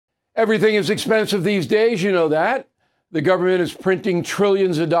Everything is expensive these days, you know that. The government is printing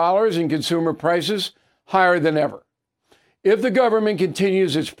trillions of dollars and consumer prices higher than ever. If the government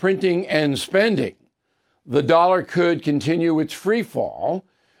continues its printing and spending, the dollar could continue its free fall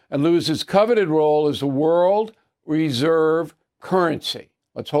and lose its coveted role as the world reserve currency.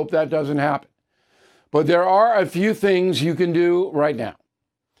 Let's hope that doesn't happen. But there are a few things you can do right now.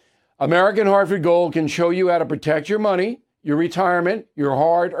 American Hartford Gold can show you how to protect your money, your retirement, your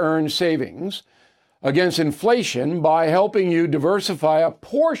hard-earned savings against inflation by helping you diversify a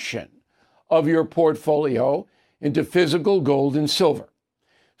portion of your portfolio into physical gold and silver.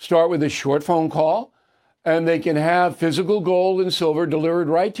 Start with a short phone call, and they can have physical gold and silver delivered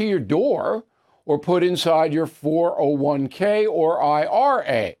right to your door or put inside your 401k or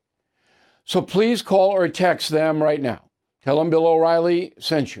IRA. So please call or text them right now. Tell them Bill O'Reilly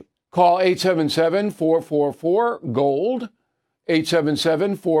sent you. Call 877-444-GOLD,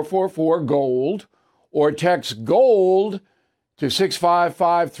 877-444-GOLD, or text GOLD to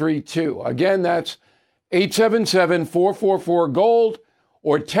 65532. Again, that's 877-444-GOLD,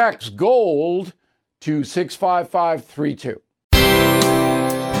 or text GOLD to 65532.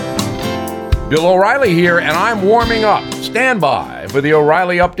 Bill O'Reilly here, and I'm warming up. Stand by for the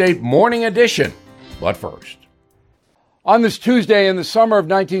O'Reilly Update Morning Edition. But first, on this Tuesday in the summer of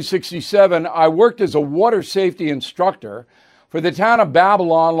 1967, I worked as a water safety instructor for the town of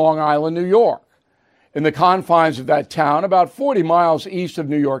Babylon, Long Island, New York. In the confines of that town, about 40 miles east of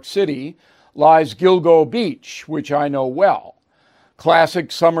New York City, lies Gilgo Beach, which I know well.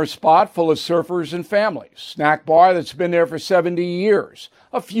 Classic summer spot full of surfers and families. Snack bar that's been there for 70 years.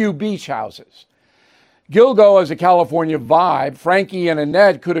 A few beach houses. Gilgo has a California vibe. Frankie and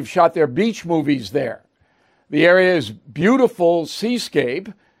Annette could have shot their beach movies there. The area is beautiful seascape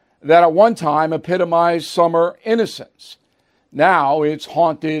that at one time epitomized summer innocence. Now it's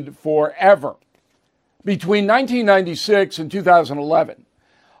haunted forever. Between 1996 and 2011,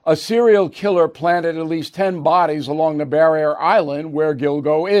 a serial killer planted at least 10 bodies along the barrier island where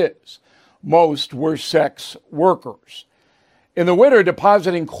Gilgo is. Most were sex workers. In the winter,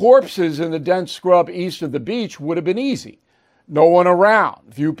 depositing corpses in the dense scrub east of the beach would have been easy. No one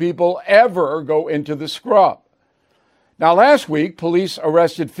around. Few people ever go into the scrub. Now, last week, police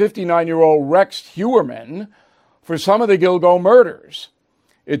arrested 59-year-old Rex Heuermann for some of the Gilgo murders.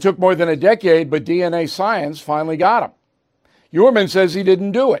 It took more than a decade, but DNA science finally got him. Heuermann says he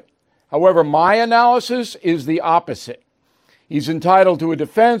didn't do it. However, my analysis is the opposite. He's entitled to a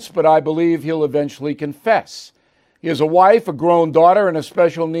defense, but I believe he'll eventually confess. He has a wife, a grown daughter, and a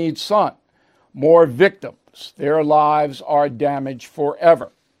special needs son. More victims. Their lives are damaged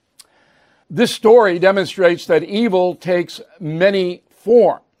forever. This story demonstrates that evil takes many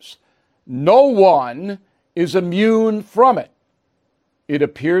forms. No one is immune from it. It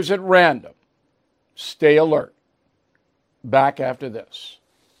appears at random. Stay alert. Back after this.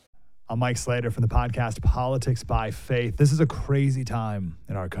 I'm Mike Slater from the podcast Politics by Faith. This is a crazy time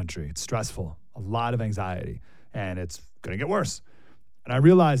in our country. It's stressful, a lot of anxiety, and it's going to get worse. And I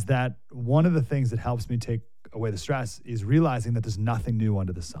realized that one of the things that helps me take away the stress is realizing that there's nothing new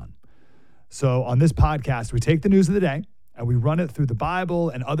under the sun. So on this podcast, we take the news of the day and we run it through the Bible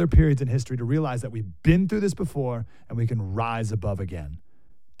and other periods in history to realize that we've been through this before and we can rise above again.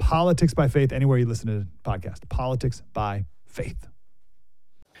 Politics by Faith, anywhere you listen to the podcast. Politics by Faith.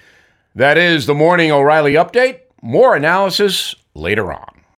 That is the Morning O'Reilly Update. More analysis later on.